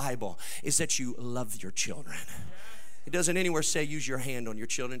also in the Bible is that you love your children. It doesn't anywhere say use your hand on your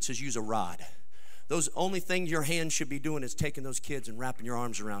children. It says use a rod. Those only thing your hand should be doing is taking those kids and wrapping your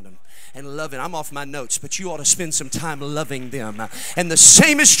arms around them and loving. I'm off my notes, but you ought to spend some time loving them. And the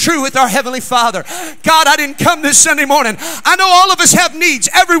same is true with our Heavenly Father. God, I didn't come this Sunday morning. I know all of us have needs,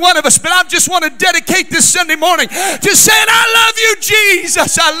 every one of us, but I just want to dedicate this Sunday morning to saying, I love you,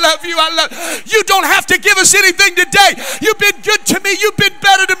 Jesus. I love you. I love you. You don't have to give us anything today. You've been good to me. You've been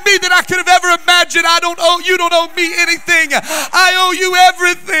better to me than I could have ever imagined. You don't owe me anything. I owe you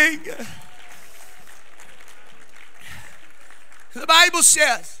everything. The Bible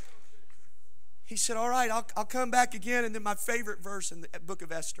says, he said, all right, I'll come back again. And then my favorite verse in the book of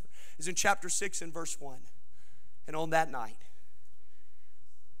Esther is in chapter 6 and verse 1. And on that night,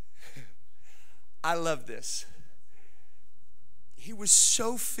 I love this. He was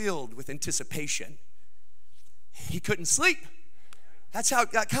so filled with anticipation, he couldn't sleep. That's how,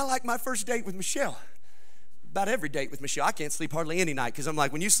 kind of like my first date with Michelle. About every date with Michelle. I can't sleep hardly any night because I'm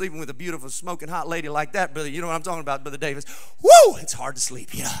like, when you're sleeping with a beautiful, smoking hot lady like that, brother, you know what I'm talking about, Brother Davis. Woo! It's hard to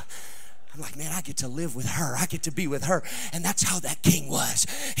sleep, yeah. I'm like, man, I get to live with her. I get to be with her. And that's how that king was.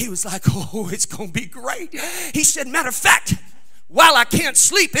 He was like, oh, it's going to be great. He said, matter of fact, while I can't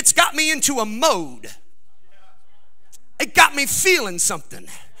sleep, it's got me into a mode. It got me feeling something.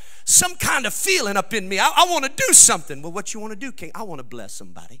 Some kind of feeling up in me. I want to do something. Well, what you want to do, King? I want to bless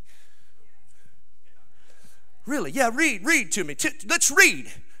somebody. Really? Yeah, read to me. Let's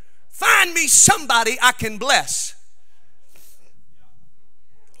read. Find me somebody I can bless.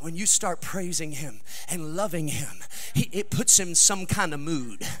 When you start praising him and loving him, it puts him in some kind of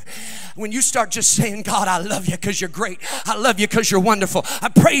mood. When you start just saying, God, I love you because you're great. I love you because you're wonderful. I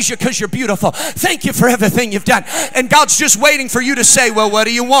praise you because you're beautiful. Thank you for everything you've done. And God's just waiting for you to say, well, what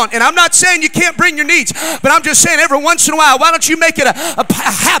do you want? And I'm not saying you can't bring your needs, but I'm just saying every once in a while, why don't you make it a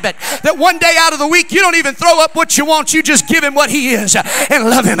habit that one day out of the week, you don't even throw up what you want. You just give him what he is and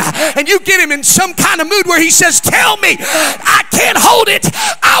love him. And you get him in some kind of mood where he says, tell me, I can't hold it.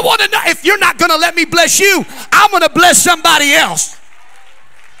 I want to know. If you're not going to let me bless you, I'm going to bless somebody else.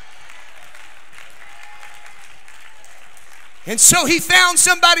 And so he found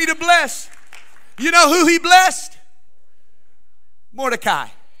somebody to bless. You know who he blessed? Mordecai.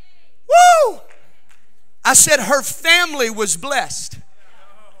 Woo! I said her family was blessed.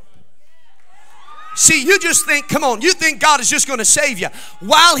 See, you just think, come on, you think God is just going to save you.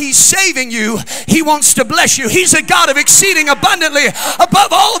 While he's saving you, he wants to bless you. He's a God of exceeding abundantly above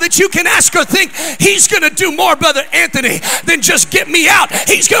all that you can ask or think. He's going to do more, Brother Anthony, than just get me out.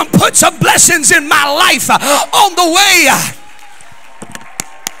 He's going to put some blessings in my life on the way.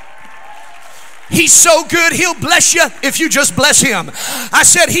 He's so good, he'll bless you if you just bless him. I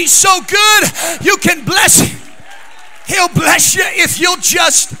said, he's so good, you can bless him. He'll bless you if you'll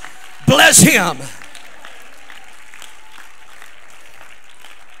just bless him.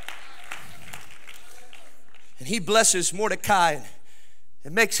 And he blesses Mordecai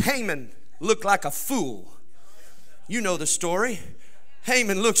and makes Haman look like a fool. You know the story.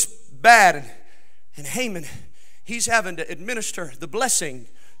 Haman looks bad, and Haman, he's having to administer the blessing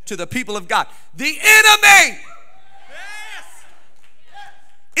to the people of God. The enemy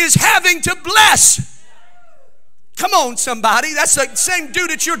is having to bless. Come on, somebody. That's the same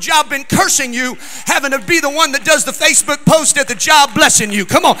dude at your job been cursing you, having to be the one that does the Facebook post at the job blessing you.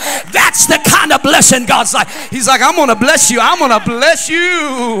 Come on. That's the kind of blessing God's like. He's like, I'm going to bless you. I'm going to bless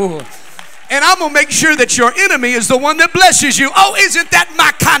you. And I'm going to make sure that your enemy is the one that blesses you. Oh, isn't that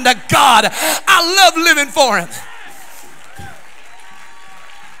my kind of God? I love living for him.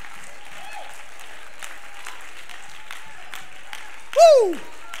 Woo!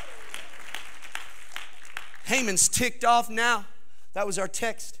 Haman's ticked off now. That was our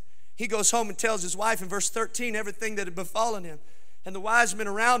text. He goes home and tells his wife in verse 13 everything that had befallen him. And the wise men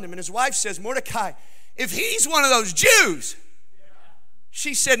around him. And his wife says, Mordecai, if he's one of those Jews.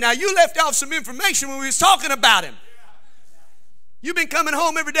 She said, now you left off some information when we was talking about him. You've been coming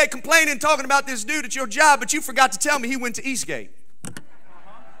home every day complaining, talking about this dude at your job, but you forgot to tell me he went to Eastgate.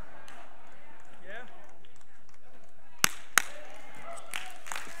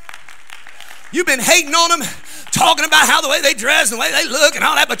 You've been hating on them, talking about how the way they dress and the way they look and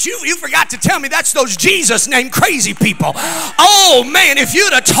all that, but you forgot to tell me that's those Jesus named crazy people. Oh man, if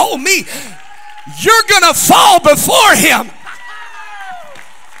you'd have told me you're gonna fall before him.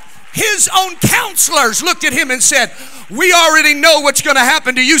 His own counselors looked at him and said, we already know what's going to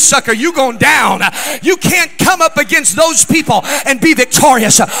happen to you, sucker. You going down. You can't come up against those people and be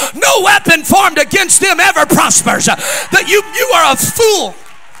victorious. No weapon formed against them ever prospers. That you are a fool.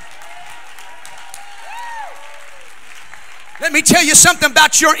 Let me tell you something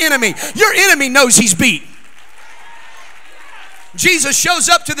about your enemy. Your enemy knows he's beat. Jesus shows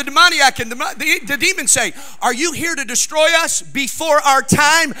up to the demoniac and the demons say, are you here to destroy us before our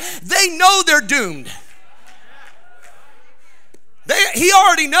time? They know they're doomed. He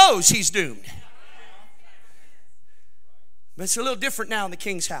already knows he's doomed. But it's a little different now in the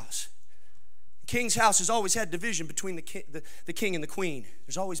king's house. The king's house has always had division between the king and the queen.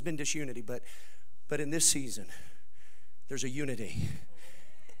 There's always been disunity, but in this season, there's a unity.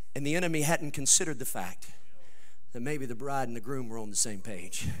 And the enemy hadn't considered the fact that maybe the bride and the groom were on the same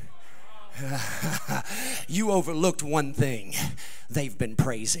page. You overlooked one thing. They've been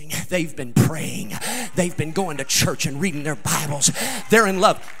praising. They've been praying. They've been going to church and reading their Bibles. They're in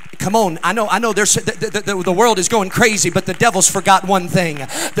love. Come on, I know there's the world is going crazy, but the devil's forgot one thing.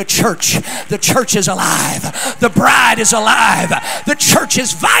 The church is alive. The bride is alive. The church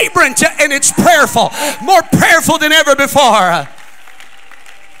is vibrant and it's prayerful. More prayerful than ever before.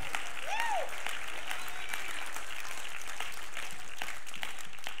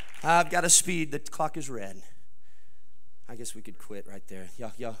 I've got to speed. The clock is red. I guess we could quit right there.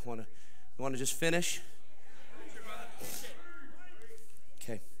 Y'all want to just finish?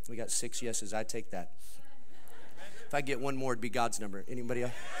 Okay, we got 6 yeses. I take that. If I get one more, it'd be God's number. Anybody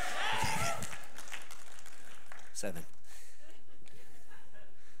else? Okay. 7.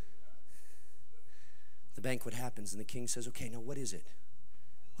 The banquet happens, and the king says, okay, now what is it?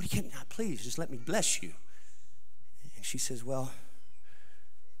 What do you get? Now, please, just let me bless you. And she says, well,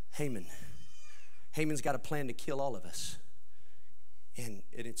 Haman's got a plan to kill all of us. And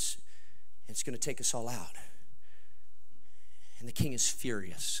it's going to take us all out. And the king is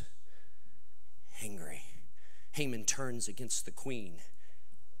furious, angry. Haman turns against the queen.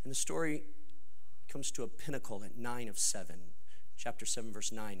 And the story comes to a pinnacle at 9 of 7, chapter 7,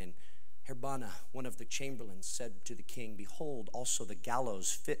 verse 9. And Harbona, one of the chamberlains, said to the king, behold, also the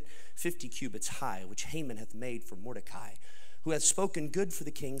gallows 50 cubits high, which Haman hath made for Mordecai, who hath spoken good for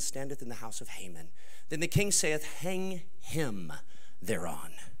the king, standeth in the house of Haman. Then the king saith, hang him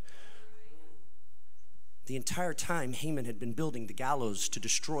thereon. The entire time, Haman had been building the gallows to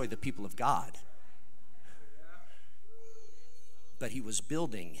destroy the people of God. But he was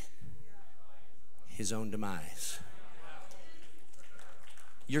building his own demise.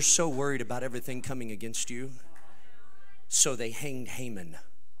 You're so worried about everything coming against you, so they hanged Haman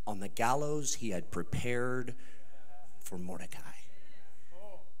on the gallows he had prepared for Mordecai.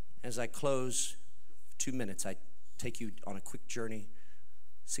 As I close, 2 minutes, I take you on a quick journey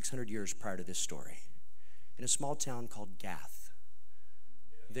 600 years prior to this story. In a small town called Gath,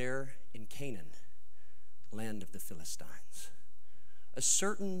 there in Canaan, land of the Philistines, a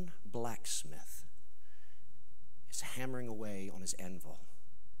certain blacksmith is hammering away on his anvil.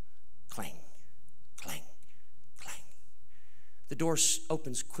 Clang, clang, clang. The door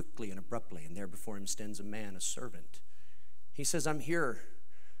opens quickly and abruptly, and there before him stands a man, a servant. He says, I'm here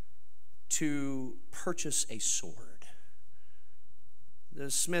to purchase a sword. The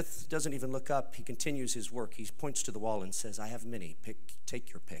smith doesn't even look up. He continues his work. He points to the wall and says, I have many.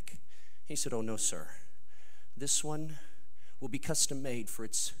 Take your pick. He said, oh, no, sir. This one will be custom made, for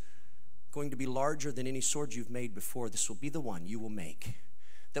it's going to be larger than any sword you've made before. This will be the one you will make,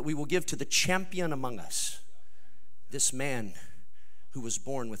 that we will give to the champion among us, this man who was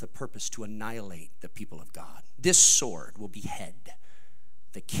born with a purpose to annihilate the people of God. This sword will behead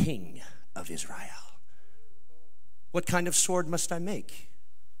the king of Israel. What kind of sword must I make?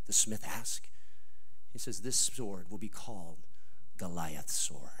 The smith asked. He says, this sword will be called Goliath's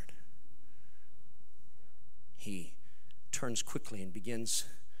sword. He turns quickly and begins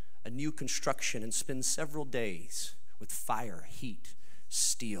a new construction and spends several days with fire, heat,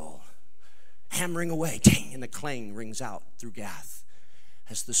 steel, hammering away, ding, and the clang rings out through Gath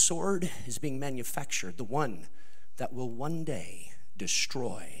as the sword is being manufactured, the one that will one day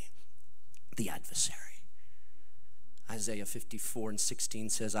destroy the adversary. Isaiah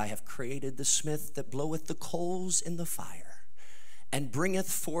 54:16 says, I have created the smith that bloweth the coals in the fire and bringeth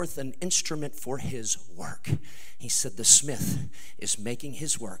forth an instrument for his work. He said the smith is making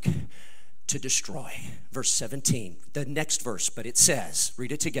his work to destroy. Verse 17, the next verse, but it says,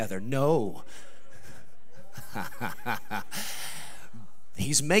 read it together, no.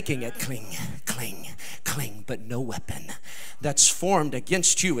 He's making it cling, cling, cling, but no weapon that's formed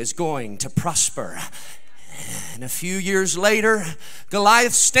against you is going to prosper. And a few years later,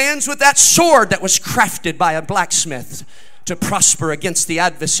 Goliath stands with that sword that was crafted by a blacksmith to prosper against the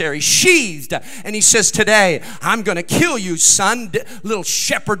adversary, sheathed. And he says, today, I'm going to kill you, son, little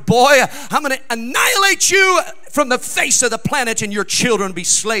shepherd boy. I'm going to annihilate you from the face of the planet, and your children will be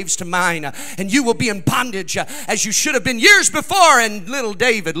slaves to mine. And you will be in bondage as you should have been years before. And little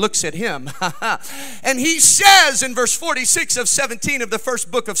David looks at him. And he says in verse 46 of 17 of the first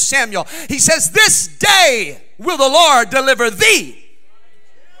book of Samuel, he says, this day will the Lord deliver thee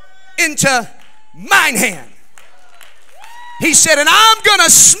into mine hand. He said, and I'm going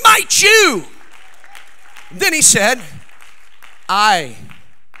to smite you. Then he said, I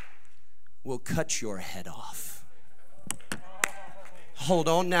will cut your head off. Hold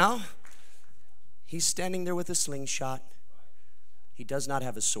on now. He's standing there with a slingshot. He does not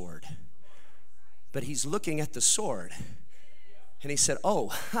have a sword. But he's looking at the sword. And he said,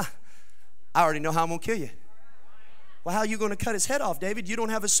 oh, I already know how I'm going to kill you. Well, how are you going to cut his head off, David? You don't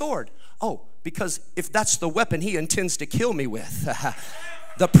have a sword. Oh, because if that's the weapon he intends to kill me with,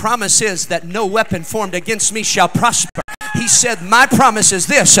 the promise is that no weapon formed against me shall prosper. He said, my promise is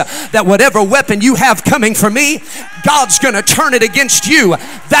this, that whatever weapon you have coming for me, God's going to turn it against you.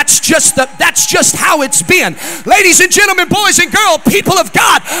 That's just how it's been. Ladies and gentlemen, boys and girls, people of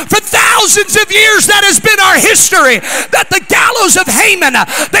God, for thousands of years that has been our history, that the gallows of Haman,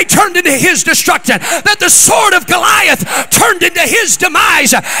 they turned into his destruction, that the sword of Goliath turned into his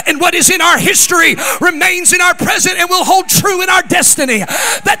demise, and what is in our history remains in our present and will hold true in our destiny,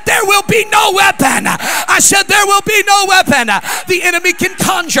 that there will be no weapon. I said there will be no weapon weapon. The enemy can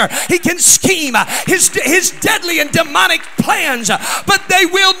conjure, he can scheme his deadly and demonic plans, but they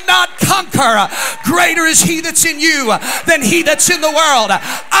will not conquer. Greater is he that's in you than he that's in the world.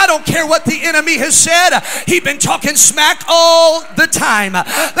 I don't care what the enemy has said. He's been talking smack all the time.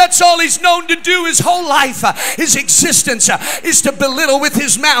 That's all he's known to do his whole life. His existence is to belittle with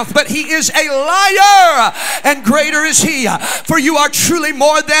his mouth, but he is a liar, and greater is he. For you are truly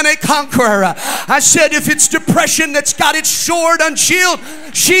more than a conqueror. I said, if it's depression that's got its sword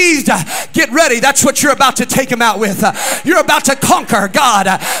unsheathed, get ready. That's what you're about to take him out with. You're about to conquer. God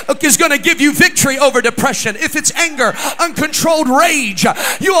is going to give you victory over depression. If it's anger, uncontrolled rage,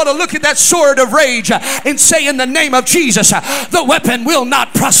 you ought to look at that sword of rage and say, in the name of Jesus, the weapon will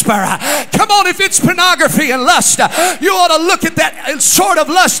not prosper. Come on, if it's pornography and lust, you ought to look at that sword of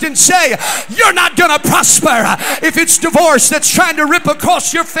lust and say, you're not going to prosper. If it's divorce that's trying to rip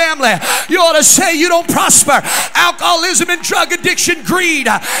across your family, you ought to say you don't prosper. Alcoholism and drug addiction, greed,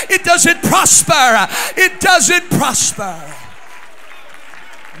 it doesn't prosper. It doesn't prosper.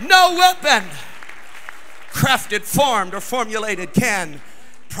 No weapon crafted, formed, or formulated can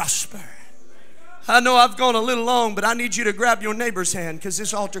prosper. I know I've gone a little long, but I need you to grab your neighbor's hand, because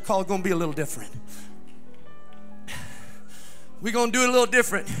this altar call is going to be a little different. We're going to do it a little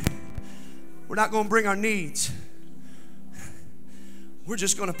different. We're not going to bring our needs. We're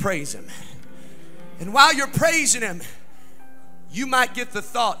just going to praise him. And while you're praising him, you might get the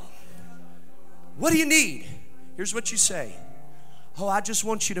thought, what do you need? Here's what you say. Oh, I just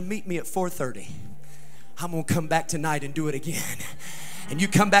want you to meet me at 4:30. I'm going to come back tonight and do it again. And you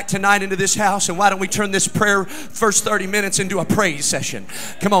come back tonight into this house, and why don't we turn this prayer first 30 minutes into a praise session?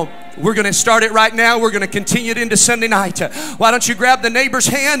 Come on, we're going to start it right now. We're going to continue it into Sunday night. Why don't you grab the neighbor's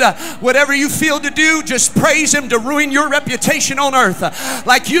hand? Whatever you feel to do, just praise him to ruin your reputation on earth.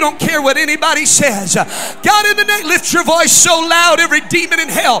 Like you don't care what anybody says. God, in the name, lift your voice so loud, every demon in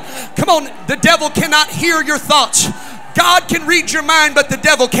hell. Come on, the devil cannot hear your thoughts. God can read your mind, but the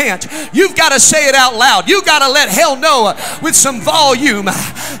devil can't. You've got to say it out loud. You've got to let hell know with some volume.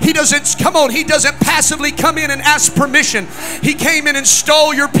 He doesn't passively come in and ask permission. He came in and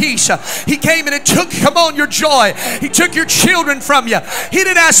stole your peace. He came in and took, come on, your joy. He took your children from you. He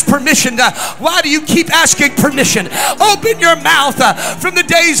didn't ask permission. Why do you keep asking permission? Open your mouth. From the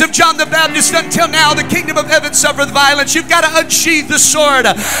days of John the Baptist until now, the kingdom of heaven suffereth violence. You've got to unsheathe the sword.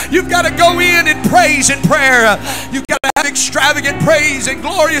 You've got to go in and praise and prayer. You've got to have extravagant praise and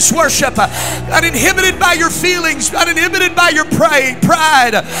glorious worship, uninhibited by your feelings, uninhibited by your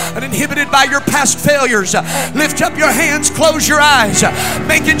pride, uninhibited by your past failures. Lift up your hands, close your eyes,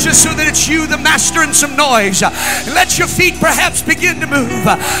 make it just so that it's you, the master, and some noise. Let your feet perhaps begin to move.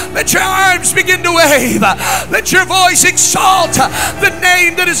 Let your arms begin to wave. Let your voice exalt the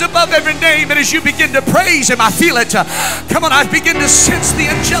name that is above every name. And as you begin to praise him, I feel it. Come on, I begin to sense the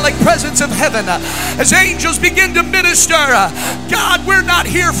angelic presence of heaven as angels begin to minister. God, we're not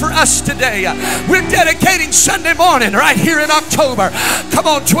here for us today. We're dedicating Sunday morning right here in October. Come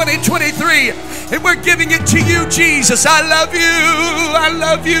on, 2023. And we're giving it to you, Jesus. I love you. I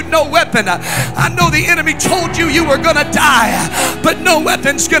love you. No weapon. I know the enemy told you you were going to die, but no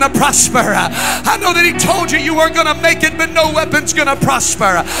weapon's going to prosper. I know that he told you you weren't going to make it, but no weapon's going to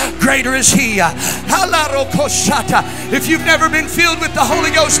prosper. Greater is he. If you've never been filled with the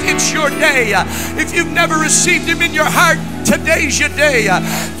Holy Ghost, it's your day. If you've never received him in your heart, today's your day.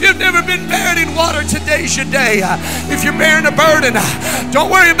 If you've never been buried in water, today's your day. If you're bearing a burden,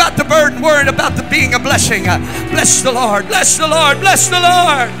 don't worry about the burden, worry about the being a blessing. Bless the Lord, bless the Lord, bless the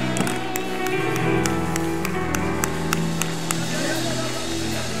Lord.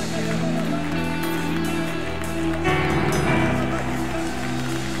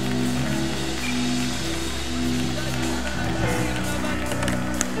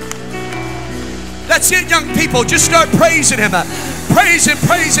 That's it, young people. Just start praising him. Praise him,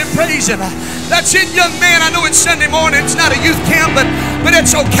 praise him, praise him. That's it, young man. I know it's Sunday morning. It's not a youth camp, but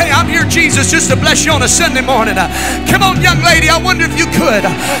it's okay. I'm here, Jesus, just to bless you on a Sunday morning. Come on, young lady. I wonder if you could.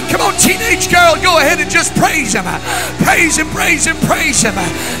 Come on, teenage girl. Go ahead and just praise him. Praise him, praise him, praise him.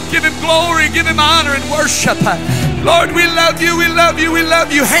 Give him glory, give him honor and worship. Lord, we love you, we love you, we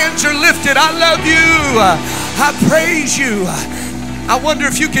love you. Hands are lifted. I love you. I praise you. I wonder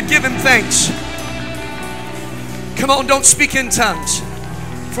if you could give him thanks. Come on, don't speak in tongues.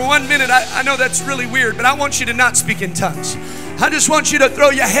 For 1 minute, I know that's really weird, but I want you to not speak in tongues. I just want you to throw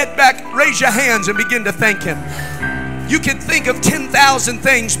your head back, raise your hands, and begin to thank him. You can think of 10,000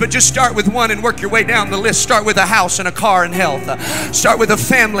 things, but just start with one and work your way down the list. Start with a house and a car and health. Start with a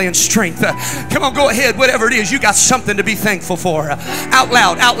family and strength. Come on, go ahead. Whatever it is, you got something to be thankful for. Out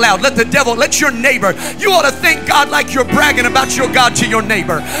loud, out loud. Let your neighbor, you ought to thank God like you're bragging about your God to your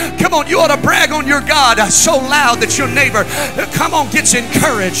neighbor. Come on, you ought to brag on your God so loud that your neighbor, come on, gets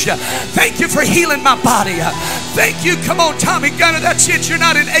encouraged. Thank you for healing my body. Thank you. Come on, Tommy Gunner, that's it. You're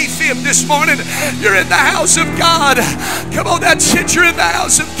not in AFib this morning. You're in the house of God. Come on, that's it. You're in the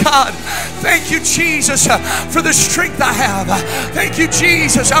house of God. Thank you, Jesus, for the strength I have. Thank you,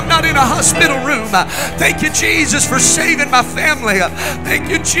 Jesus. I'm not in a hospital room. Thank you, Jesus, for saving my family. Thank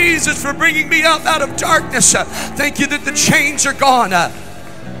you, Jesus, for bringing me out of darkness. Thank you that the chains are gone.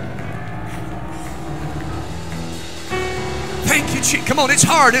 Thank you, Jesus. Come on, it's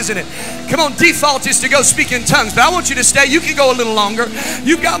hard, isn't it? Come on, default is to go speak in tongues, but I want you to stay. You can go a little longer.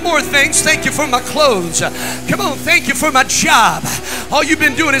 You've got more things. Thank you for my clothes. Come on, thank you for my job. All you've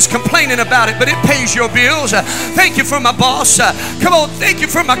been doing is complaining about it, but it pays your bills. Thank you for my boss. Come on, thank you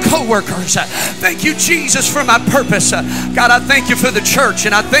for my co-workers. Thank you, Jesus, for my purpose. God, I thank you for the church,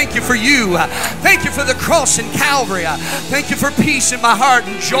 and I thank you for you. Thank you for the cross in Calvary. Thank you for peace in my heart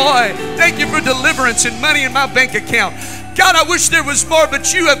and joy. Thank you for deliverance and money in my bank account. God, I wish there was more,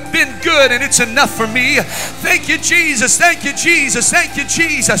 but you have been good and it's enough for me. Thank you, Jesus. Thank you, Jesus. Thank you,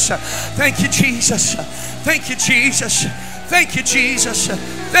 Jesus. Thank you, Jesus. Thank you, Jesus. Thank you, Jesus.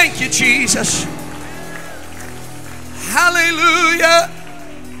 Thank you, Jesus. Hallelujah.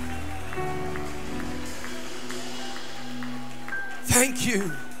 Thank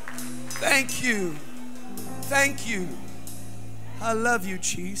you. Thank you. Thank you. I love you,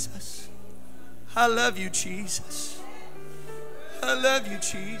 Jesus. I love you, Jesus. I love you,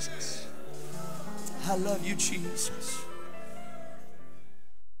 Jesus. I love you, Jesus.